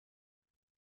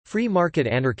Free market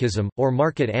anarchism, or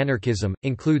market anarchism,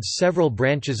 includes several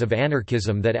branches of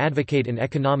anarchism that advocate an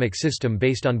economic system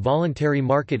based on voluntary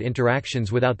market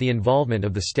interactions without the involvement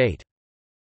of the state.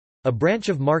 A branch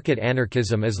of market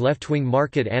anarchism is left-wing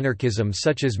market anarchism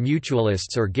such as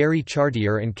mutualists or Gary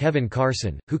Chartier and Kevin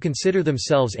Carson, who consider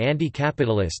themselves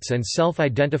anti-capitalists and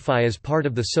self-identify as part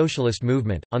of the socialist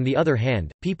movement. On the other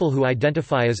hand, people who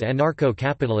identify as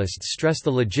anarcho-capitalists stress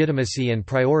the legitimacy and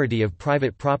priority of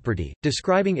private property,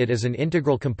 describing it as an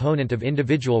integral component of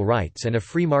individual rights and a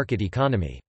free market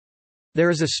economy. There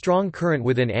is a strong current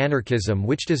within anarchism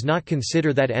which does not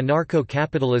consider that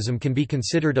anarcho-capitalism can be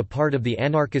considered a part of the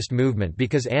anarchist movement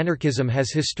because anarchism has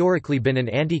historically been an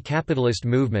anti-capitalist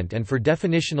movement and for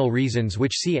definitional reasons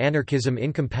which see anarchism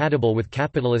incompatible with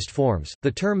capitalist forms.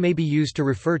 The term may be used to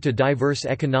refer to diverse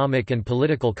economic and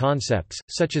political concepts,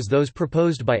 such as those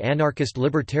proposed by anarchist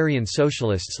libertarian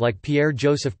socialists like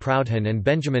Pierre-Joseph Proudhon and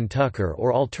Benjamin Tucker,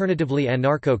 or alternatively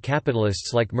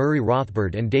anarcho-capitalists like Murray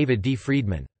Rothbard and David D.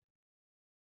 Friedman.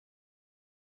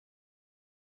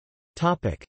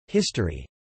 History.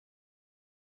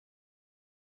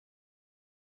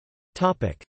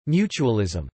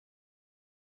 Mutualism.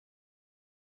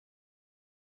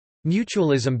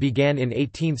 Mutualism began in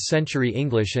 18th-century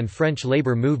English and French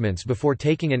labor movements before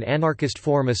taking an anarchist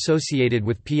form associated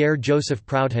with Pierre-Joseph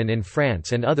Proudhon in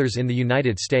France and others in the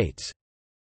United States.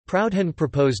 Proudhon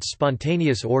proposed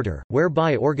spontaneous order,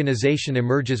 whereby organization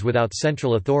emerges without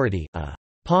central authority, a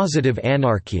positive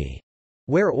anarchy,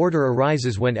 where order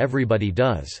arises when everybody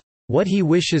does what he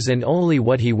wishes and only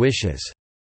what he wishes,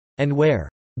 and where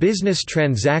business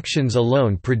transactions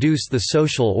alone produce the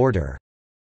social order.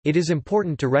 It is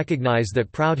important to recognize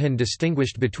that Proudhon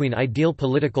distinguished between ideal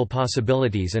political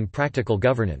possibilities and practical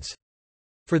governance.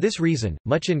 For this reason,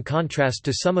 much in contrast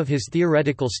to some of his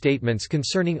theoretical statements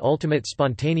concerning ultimate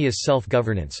spontaneous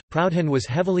self-governance, Proudhon was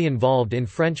heavily involved in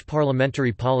French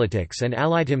parliamentary politics and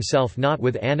allied himself not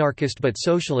with anarchist but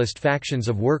socialist factions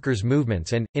of workers'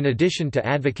 movements and, in addition to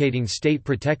advocating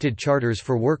state-protected charters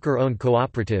for worker-owned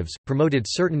cooperatives, promoted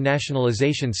certain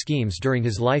nationalization schemes during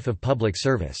his life of public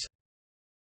service.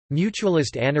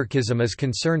 Mutualist anarchism is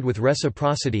concerned with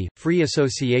reciprocity, free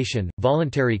association,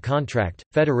 voluntary contract,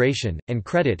 federation, and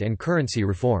credit and currency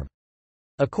reform.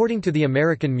 According to the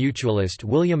American mutualist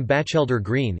William Batchelder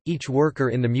Greene, each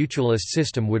worker in the mutualist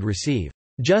system would receive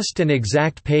just and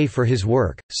exact pay for his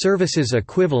work, services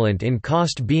equivalent in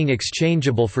cost being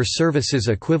exchangeable for services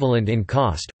equivalent in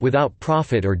cost, without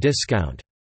profit or discount.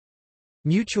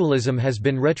 Mutualism has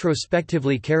been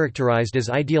retrospectively characterized as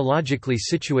ideologically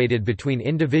situated between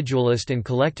individualist and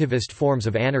collectivist forms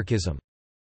of anarchism.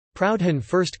 Proudhon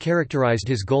first characterized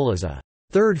his goal as a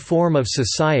third form of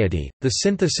society, the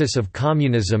synthesis of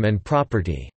communism and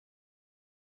property.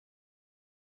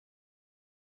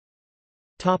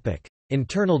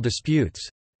 Internal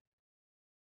disputes.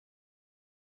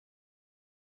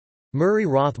 Murray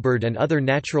Rothbard and other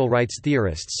natural rights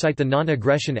theorists cite the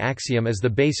non-aggression axiom as the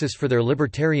basis for their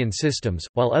libertarian systems,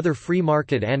 while other free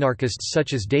market anarchists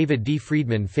such as David D.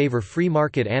 Friedman favor free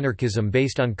market anarchism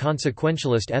based on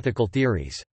consequentialist ethical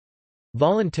theories.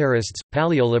 Voluntarists,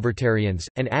 paleolibertarians,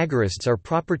 and agorists are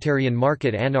propertarian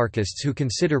market anarchists who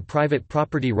consider private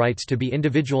property rights to be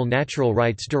individual natural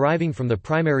rights deriving from the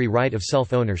primary right of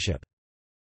self-ownership.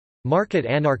 Market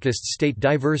anarchists state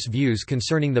diverse views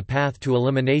concerning the path to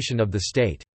elimination of the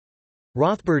state.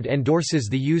 Rothbard endorses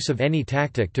the use of any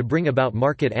tactic to bring about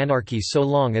market anarchy so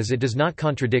long as it does not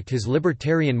contradict his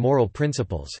libertarian moral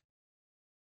principles.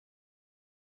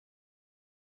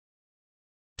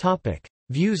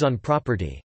 Views on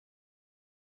property.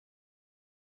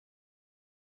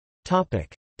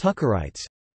 Tuckerites.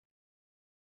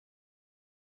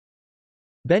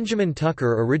 Benjamin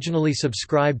Tucker originally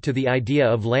subscribed to the idea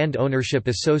of land ownership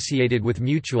associated with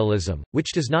mutualism,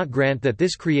 which does not grant that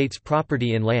this creates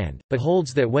property in land, but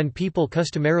holds that when people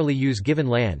customarily use given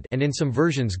land and in some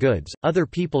versions goods, other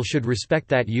people should respect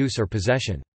that use or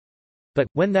possession. But,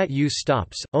 when that use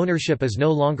stops, ownership is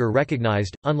no longer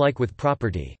recognized, unlike with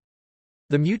property.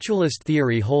 The mutualist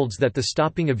theory holds that the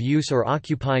stopping of use or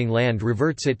occupying land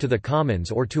reverts it to the commons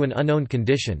or to an unowned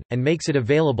condition, and makes it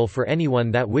available for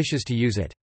anyone that wishes to use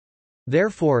it.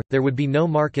 Therefore, there would be no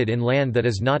market in land that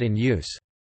is not in use.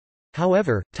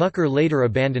 However, Tucker later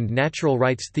abandoned natural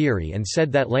rights theory and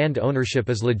said that land ownership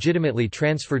is legitimately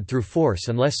transferred through force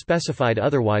unless specified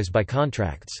otherwise by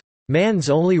contracts. Man's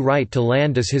only right to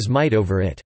land is his might over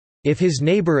it. If his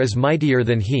neighbor is mightier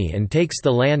than he and takes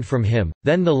the land from him,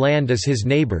 then the land is his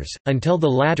neighbor's, until the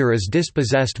latter is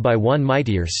dispossessed by one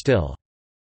mightier still.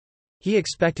 He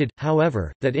expected,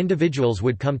 however, that individuals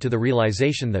would come to the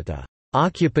realization that the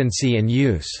occupancy and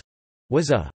use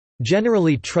was a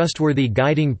generally trustworthy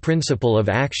guiding principle of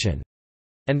action,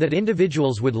 and that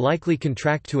individuals would likely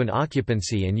contract to an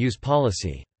occupancy and use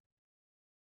policy.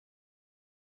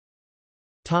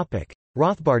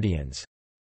 Rothbardians.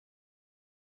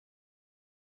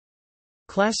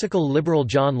 Classical liberal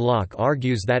John Locke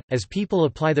argues that, as people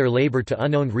apply their labor to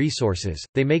unowned resources,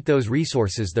 they make those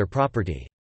resources their property.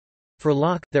 For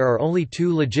Locke, there are only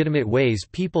two legitimate ways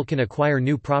people can acquire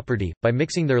new property, by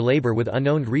mixing their labor with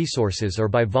unowned resources or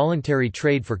by voluntary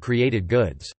trade for created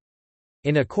goods.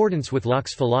 In accordance with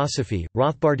Locke's philosophy,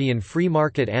 Rothbardian free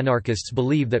market anarchists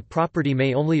believe that property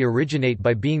may only originate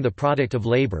by being the product of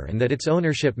labor and that its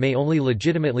ownership may only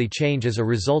legitimately change as a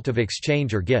result of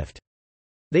exchange or gift.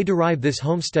 They derive this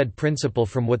homestead principle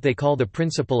from what they call the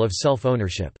principle of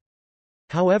self-ownership.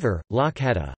 However, Locke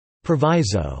had a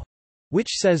proviso, which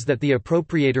says that the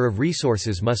appropriator of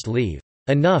resources must leave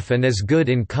enough and as good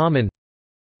in common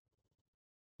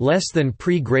less than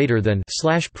pre greater than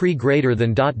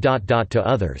to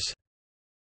others.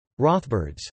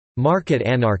 Rothbard's market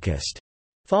anarchist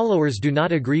followers do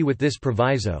not agree with this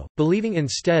proviso, believing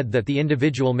instead that the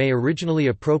individual may originally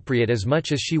appropriate as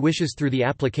much as she wishes through the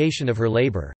application of her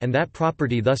labor, and that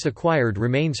property thus acquired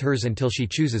remains hers until she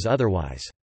chooses otherwise.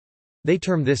 They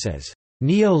term this as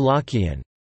neo-Lockean.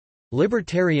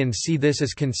 Libertarians see this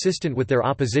as consistent with their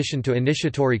opposition to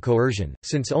initiatory coercion,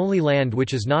 since only land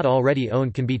which is not already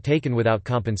owned can be taken without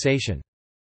compensation.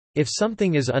 If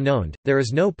something is unowned, there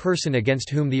is no person against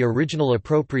whom the original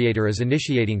appropriator is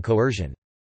initiating coercion.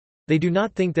 They do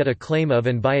not think that a claim of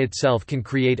and by itself can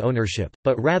create ownership,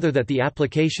 but rather that the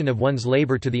application of one's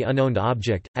labor to the unowned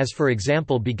object, as for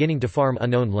example beginning to farm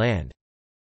unowned land.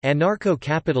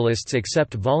 Anarcho-capitalists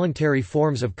accept voluntary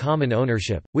forms of common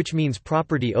ownership, which means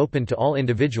property open to all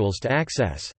individuals to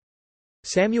access.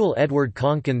 Samuel Edward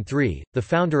Konkin III, the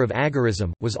founder of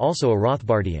agorism, was also a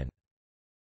Rothbardian.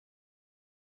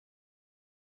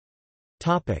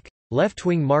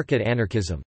 Left-wing market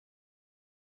anarchism.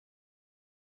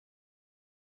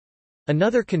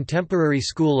 Another contemporary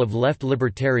school of left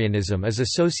libertarianism is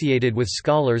associated with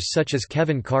scholars such as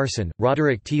Kevin Carson,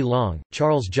 Roderick T. Long,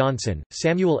 Charles Johnson,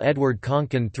 Samuel Edward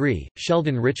Konkin III,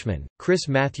 Sheldon Richman, Chris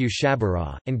Matthew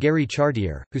Sciabarra, and Gary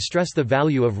Chartier, who stress the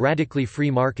value of radically free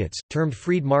markets, termed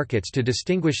freed markets to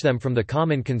distinguish them from the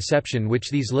common conception which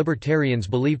these libertarians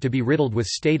believe to be riddled with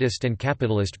statist and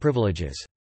capitalist privileges.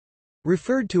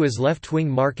 Referred to as left-wing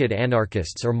market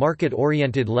anarchists or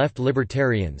market-oriented left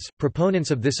libertarians, proponents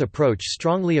of this approach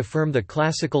strongly affirm the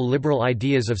classical liberal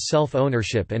ideas of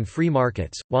self-ownership and free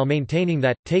markets, while maintaining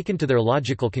that, taken to their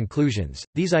logical conclusions,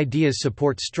 these ideas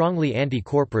support strongly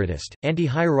anti-corporatist,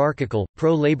 anti-hierarchical,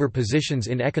 pro-labor positions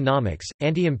in economics,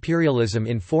 anti-imperialism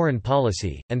in foreign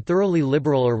policy, and thoroughly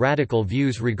liberal or radical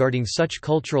views regarding such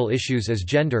cultural issues as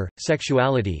gender,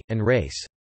 sexuality, and race.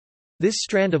 This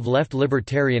strand of left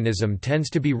libertarianism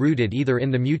tends to be rooted either in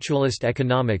the mutualist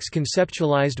economics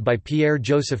conceptualized by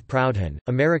Pierre-Joseph Proudhon,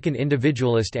 American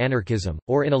individualist anarchism,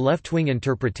 or in a left-wing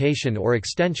interpretation or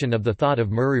extension of the thought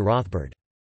of Murray Rothbard.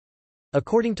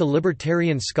 According to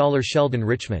libertarian scholar Sheldon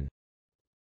Richman,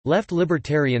 left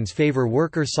libertarians favor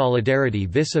worker solidarity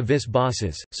vis-a-vis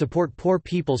bosses, support poor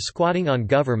people squatting on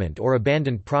government or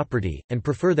abandoned property, and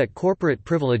prefer that corporate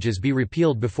privileges be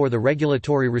repealed before the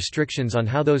regulatory restrictions on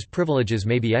how those privileges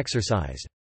may be exercised.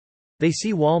 They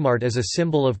see Walmart as a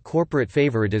symbol of corporate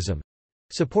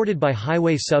favoritism—supported by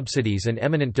highway subsidies and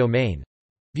eminent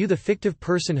domain—view the fictive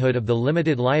personhood of the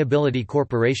limited liability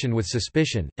corporation with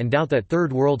suspicion, and doubt that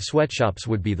third world sweatshops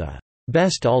would be the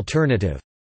best alternative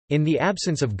in the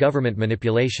absence of government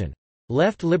manipulation.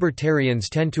 Left libertarians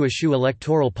tend to eschew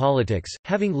electoral politics,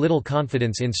 having little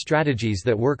confidence in strategies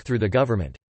that work through the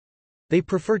government. They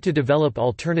prefer to develop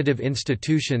alternative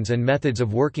institutions and methods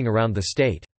of working around the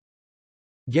state.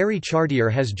 Gary Chartier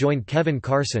has joined Kevin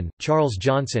Carson, Charles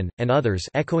Johnson, and others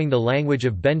echoing the language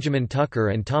of Benjamin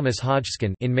Tucker and Thomas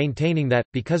Hodgkin in maintaining that,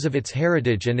 because of its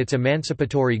heritage and its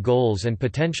emancipatory goals and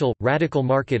potential, radical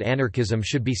market anarchism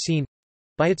should be seen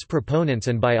by its proponents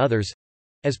and by others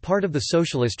as part of the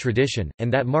socialist tradition,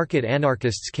 and that market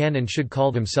anarchists can and should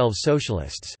call themselves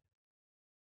socialists.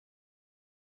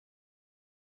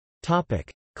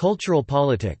 Cultural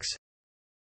politics.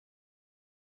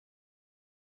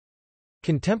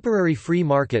 Contemporary free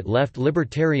market left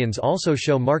libertarians also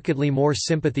show markedly more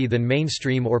sympathy than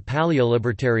mainstream or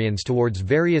paleo-libertarians towards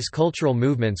various cultural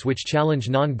movements which challenge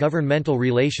non-governmental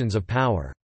relations of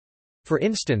power. For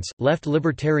instance, left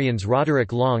libertarians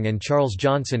Roderick Long and Charles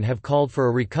Johnson have called for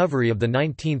a recovery of the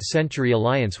 19th-century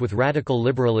alliance with radical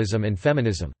liberalism and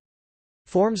feminism.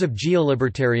 Forms of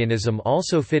geolibertarianism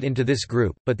also fit into this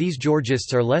group, but these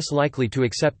Georgists are less likely to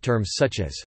accept terms such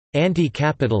as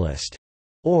anti-capitalist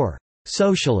or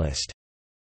socialist.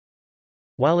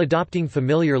 While adopting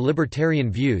familiar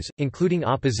libertarian views, including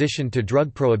opposition to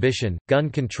drug prohibition, gun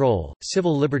control,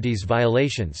 civil liberties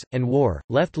violations, and war,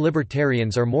 left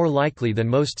libertarians are more likely than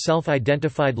most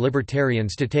self-identified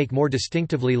libertarians to take more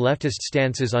distinctively leftist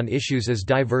stances on issues as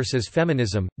diverse as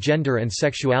feminism, gender and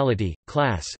sexuality,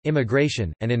 class,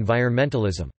 immigration, and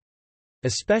environmentalism.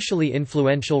 Especially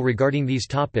influential regarding these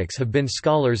topics have been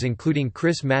scholars including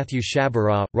Chris Matthew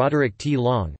Shabaraw, Roderick T.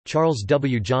 Long, Charles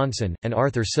W. Johnson, and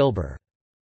Arthur Silber.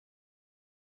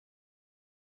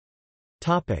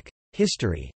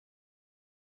 History.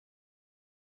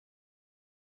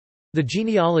 The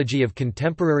genealogy of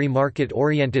contemporary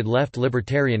market-oriented left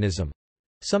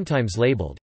libertarianism—sometimes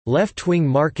labeled left-wing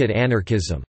market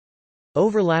anarchism—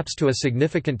 overlaps to a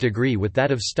significant degree with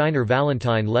that of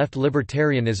Steiner-Vallentyne left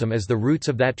libertarianism, as the roots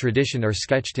of that tradition are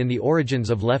sketched in The Origins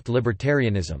of Left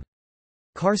Libertarianism.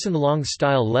 Carson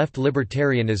Long-style left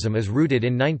libertarianism is rooted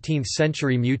in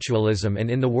 19th-century mutualism and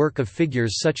in the work of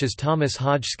figures such as Thomas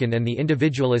Hodgkin and the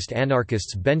individualist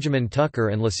anarchists Benjamin Tucker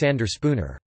and Lysander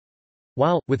Spooner.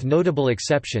 While, with notable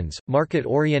exceptions,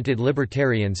 market-oriented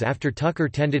libertarians after Tucker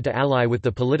tended to ally with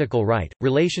the political right,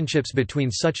 relationships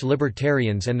between such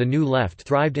libertarians and the New Left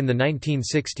thrived in the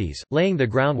 1960s, laying the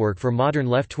groundwork for modern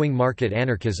left-wing market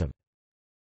anarchism.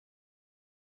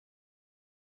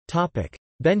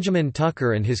 Benjamin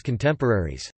Tucker and his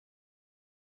contemporaries.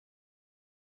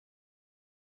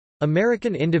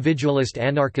 American individualist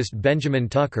anarchist Benjamin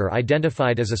Tucker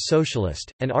identified as a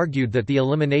socialist, and argued that the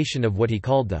elimination of what he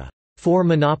called the four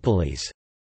monopolies,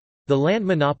 the land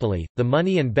monopoly, the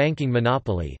money and banking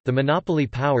monopoly, the monopoly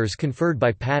powers conferred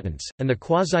by patents, and the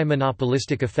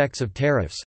quasi-monopolistic effects of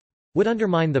tariffs, would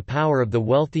undermine the power of the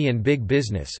wealthy and big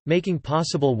business, making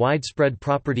possible widespread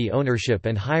property ownership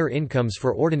and higher incomes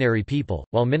for ordinary people,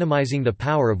 while minimizing the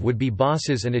power of would-be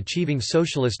bosses and achieving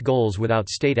socialist goals without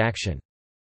state action.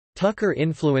 Tucker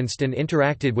influenced and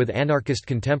interacted with anarchist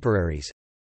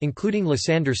contemporaries—including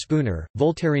Lysander Spooner,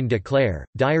 Voltairine de Cleyre,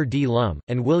 Dyer D. Lum,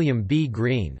 and William B.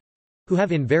 Greene—who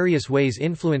have in various ways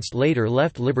influenced later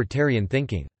left libertarian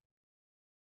thinking.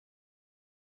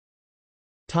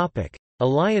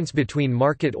 Alliance between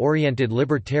market-oriented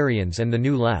libertarians and the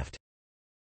New Left.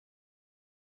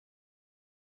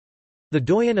 The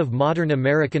doyen of modern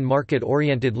American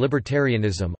market-oriented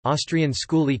libertarianism, Austrian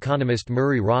school economist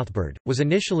Murray Rothbard, was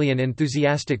initially an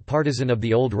enthusiastic partisan of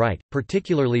the old right,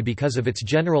 particularly because of its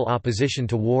general opposition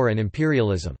to war and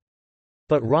imperialism.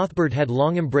 But Rothbard had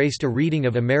long embraced a reading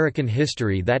of American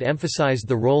history that emphasized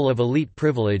the role of elite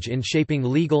privilege in shaping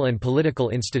legal and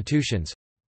political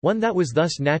institutions—one that was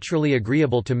thus naturally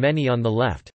agreeable to many on the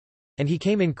left—and he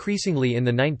came increasingly in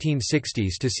the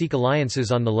 1960s to seek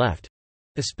alliances on the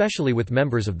left—especially with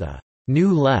members of the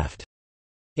New Left.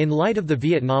 In light of the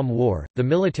Vietnam War, the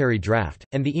military draft,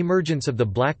 and the emergence of the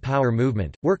Black Power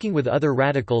movement, working with other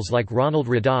radicals like Ronald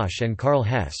Radosh and Karl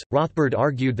Hess, Rothbard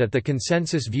argued that the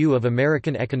consensus view of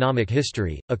American economic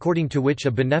history, according to which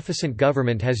a beneficent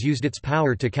government has used its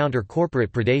power to counter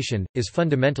corporate predation, is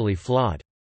fundamentally flawed.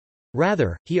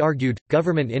 Rather, he argued,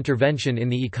 government intervention in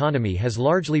the economy has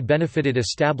largely benefited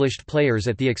established players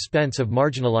at the expense of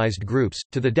marginalized groups,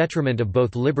 to the detriment of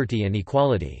both liberty and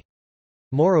equality.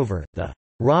 Moreover, the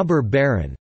robber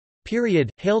baron period,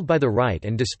 hailed by the right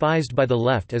and despised by the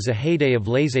left as a heyday of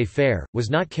laissez-faire, was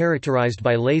not characterized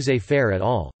by laissez-faire at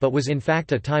all, but was in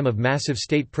fact a time of massive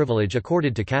state privilege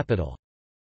accorded to capital.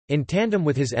 In tandem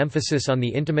with his emphasis on the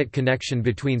intimate connection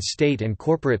between state and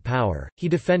corporate power, he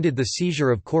defended the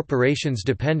seizure of corporations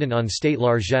dependent on state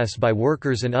largesse by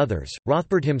workers and others.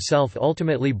 Rothbard himself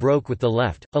ultimately broke with the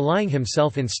left, allying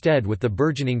himself instead with the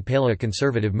burgeoning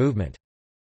paleoconservative movement.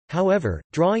 However,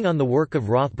 drawing on the work of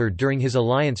Rothbard during his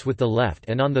alliance with the left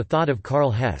and on the thought of Karl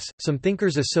Hess, some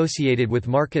thinkers associated with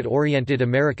market-oriented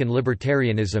American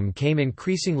libertarianism came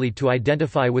increasingly to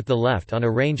identify with the left on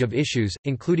a range of issues,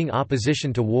 including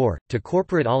opposition to war, to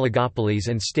corporate oligopolies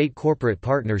and state-corporate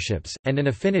partnerships, and an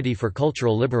affinity for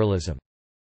cultural liberalism.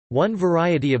 One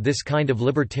variety of this kind of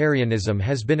libertarianism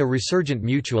has been a resurgent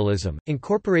mutualism,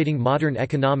 incorporating modern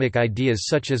economic ideas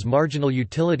such as marginal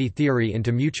utility theory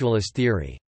into mutualist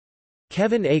theory.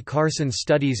 Kevin A. Carson's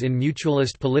studies in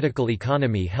mutualist political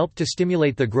economy helped to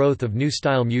stimulate the growth of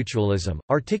new-style mutualism,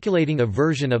 articulating a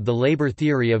version of the labor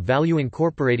theory of value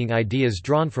incorporating ideas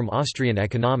drawn from Austrian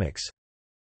economics.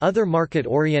 Other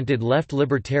market-oriented left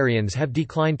libertarians have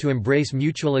declined to embrace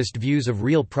mutualist views of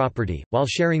real property, while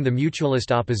sharing the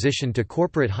mutualist opposition to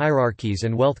corporate hierarchies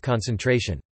and wealth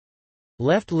concentration.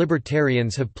 Left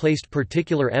libertarians have placed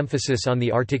particular emphasis on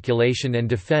the articulation and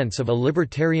defense of a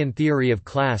libertarian theory of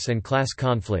class and class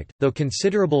conflict, though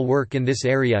considerable work in this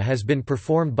area has been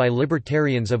performed by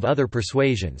libertarians of other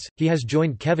persuasions. He has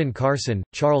joined Kevin Carson,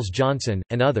 Charles Johnson,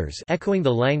 and others, echoing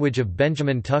the language of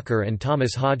Benjamin Tucker and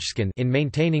Thomas Hodgkin, in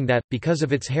maintaining that, because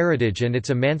of its heritage and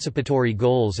its emancipatory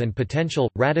goals and potential,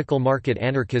 radical market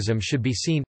anarchism should be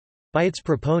seen by its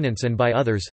proponents and by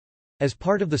others as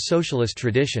part of the socialist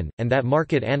tradition, and that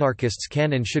market anarchists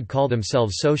can and should call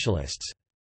themselves socialists.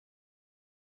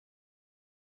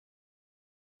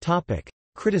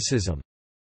 Criticism.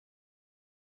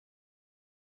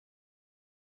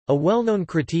 A well-known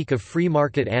critique of free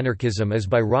market anarchism is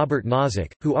by Robert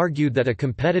Nozick, who argued that a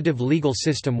competitive legal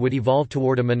system would evolve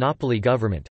toward a monopoly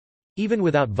government—even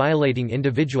without violating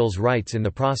individuals' rights in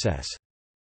the process.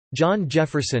 John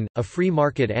Jefferson, a free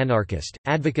market anarchist,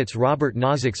 advocates Robert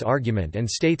Nozick's argument and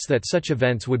states that such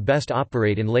events would best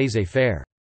operate in laissez-faire.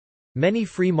 Many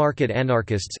free market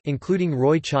anarchists, including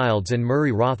Roy Childs and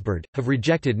Murray Rothbard, have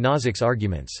rejected Nozick's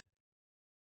arguments.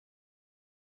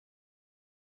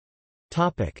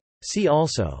 See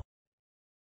also: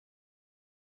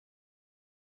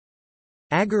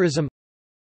 Agorism,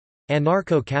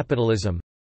 Anarcho-capitalism,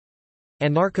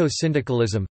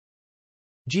 Anarcho-syndicalism,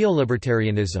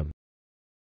 Geolibertarianism,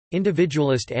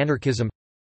 Individualist anarchism,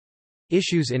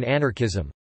 Issues in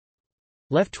anarchism,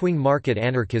 Left-wing market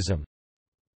anarchism,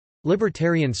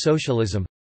 Libertarian socialism,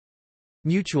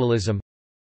 Mutualism,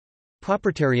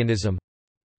 Propertarianism,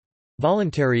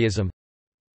 Voluntarism,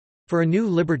 For a New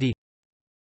Liberty,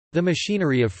 The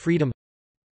Machinery of Freedom,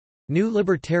 New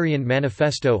Libertarian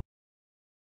Manifesto,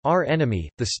 Our Enemy,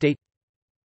 the State.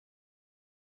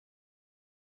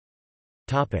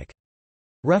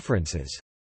 References.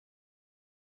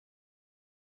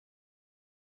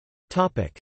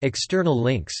 External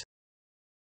links.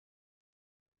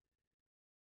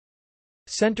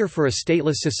 Center for a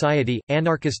Stateless Society –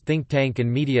 Anarchist think tank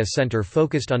and media center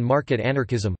focused on market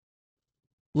anarchism.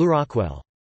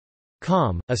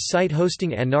 LouRockwell.com, a site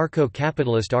hosting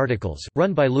anarcho-capitalist articles,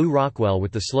 run by Lew Rockwell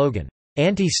with the slogan,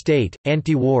 "Anti-state,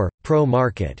 anti-war,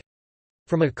 pro-market",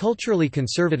 from a culturally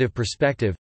conservative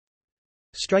perspective.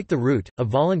 Strike the Root, a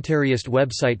voluntarist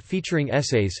website featuring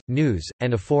essays, news,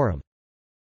 and a forum.